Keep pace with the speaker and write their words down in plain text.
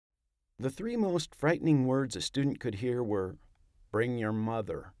The three most frightening words a student could hear were, "Bring your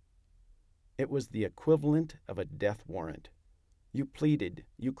mother." It was the equivalent of a death warrant. You pleaded,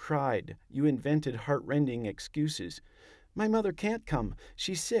 you cried, you invented heart-rending excuses. "My mother can't come.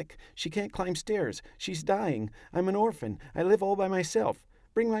 She's sick. She can't climb stairs. She's dying. I'm an orphan. I live all by myself.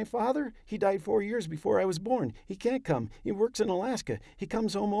 Bring my father? He died 4 years before I was born. He can't come. He works in Alaska. He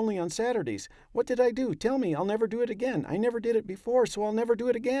comes home only on Saturdays. What did I do? Tell me. I'll never do it again. I never did it before, so I'll never do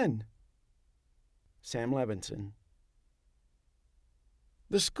it again." Sam Levinson.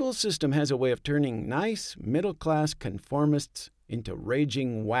 The school system has a way of turning nice, middle-class conformists into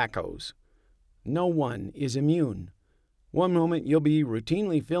raging wackos. No one is immune. One moment you'll be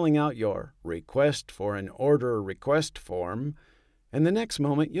routinely filling out your request for an order request form, and the next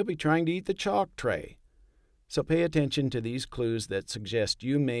moment you'll be trying to eat the chalk tray. So pay attention to these clues that suggest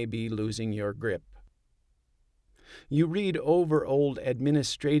you may be losing your grip. You read over old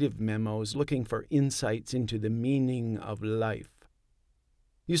administrative memos looking for insights into the meaning of life.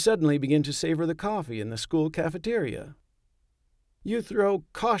 You suddenly begin to savor the coffee in the school cafeteria. You throw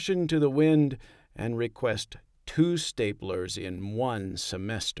caution to the wind and request 2 staplers in 1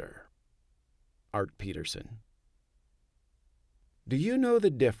 semester. Art Peterson. Do you know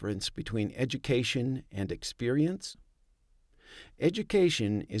the difference between education and experience?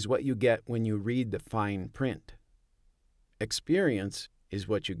 Education is what you get when you read the fine print. Experience is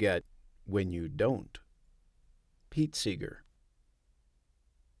what you get when you don't. Pete Seeger.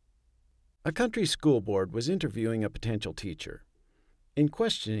 A country school board was interviewing a potential teacher. In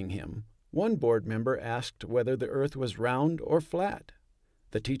questioning him, one board member asked whether the earth was round or flat.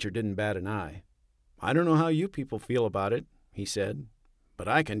 The teacher didn't bat an eye. "I don't know how you people feel about it," he said, "but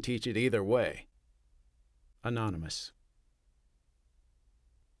I can teach it either way." Anonymous.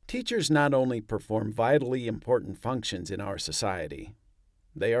 Teachers not only perform vitally important functions in our society,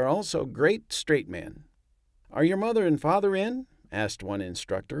 they are also great straight men. "Are your mother and father in?" asked one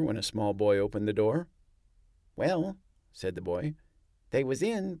instructor when a small boy opened the door. "Well," said the boy, "they was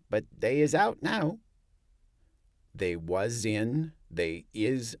in, but they is out now." "They was in, they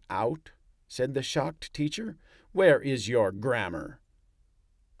is out," said the shocked teacher. "Where is your grammar?"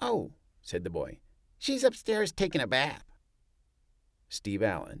 "Oh," said the boy, "she's upstairs taking a bath." Steve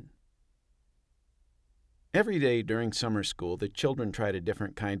Allen. Every day during summer school, the children tried a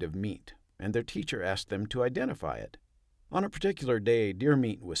different kind of meat, and their teacher asked them to identify it. On a particular day, deer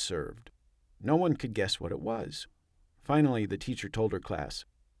meat was served. No one could guess what it was. Finally, the teacher told her class,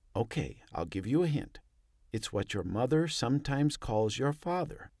 "Okay, I'll give you a hint. It's what your mother sometimes calls your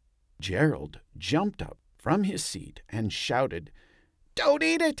father." Gerald jumped up from his seat and shouted, "Don't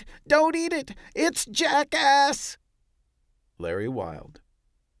eat it! Don't eat it! It's jackass!" Larry Wilde.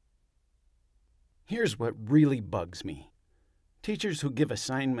 Here's what really bugs me. Teachers who give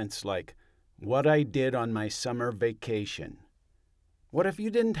assignments like, "What I did on my summer vacation." What if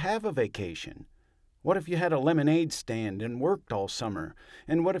you didn't have a vacation? What if you had a lemonade stand and worked all summer?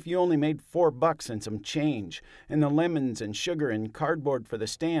 And what if you only made $4 and some change, and the lemons and sugar and cardboard for the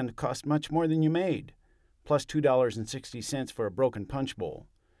stand cost much more than you made, plus $2.60 for a broken punch bowl?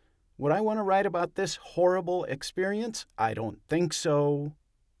 Would I want to write about this horrible experience? I don't think so.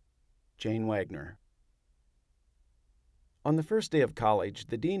 Jane Wagner. On the first day of college,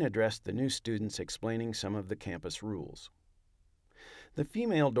 the dean addressed the new students explaining some of the campus rules. The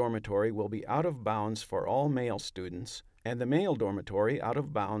female dormitory will be out of bounds for all male students, and the male dormitory out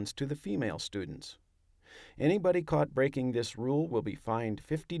of bounds to the female students. Anybody caught breaking this rule will be fined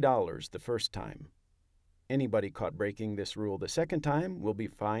 $50 the first time. Anybody caught breaking this rule the second time will be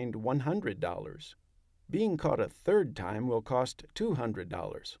fined $100. Being caught a third time will cost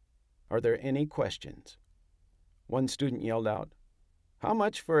 $200. Are there any questions? One student yelled out, "How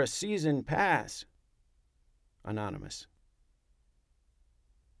much for a season pass?" Anonymous.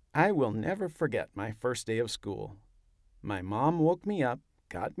 I will never forget my first day of school. My mom woke me up,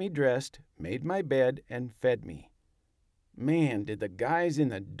 got me dressed, made my bed, and fed me. Man, did the guys in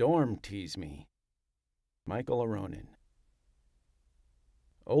the dorm tease me. Michael Aronin.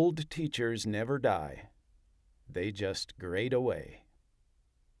 Old teachers never die. They just grade away.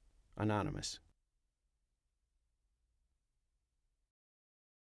 Anonymous.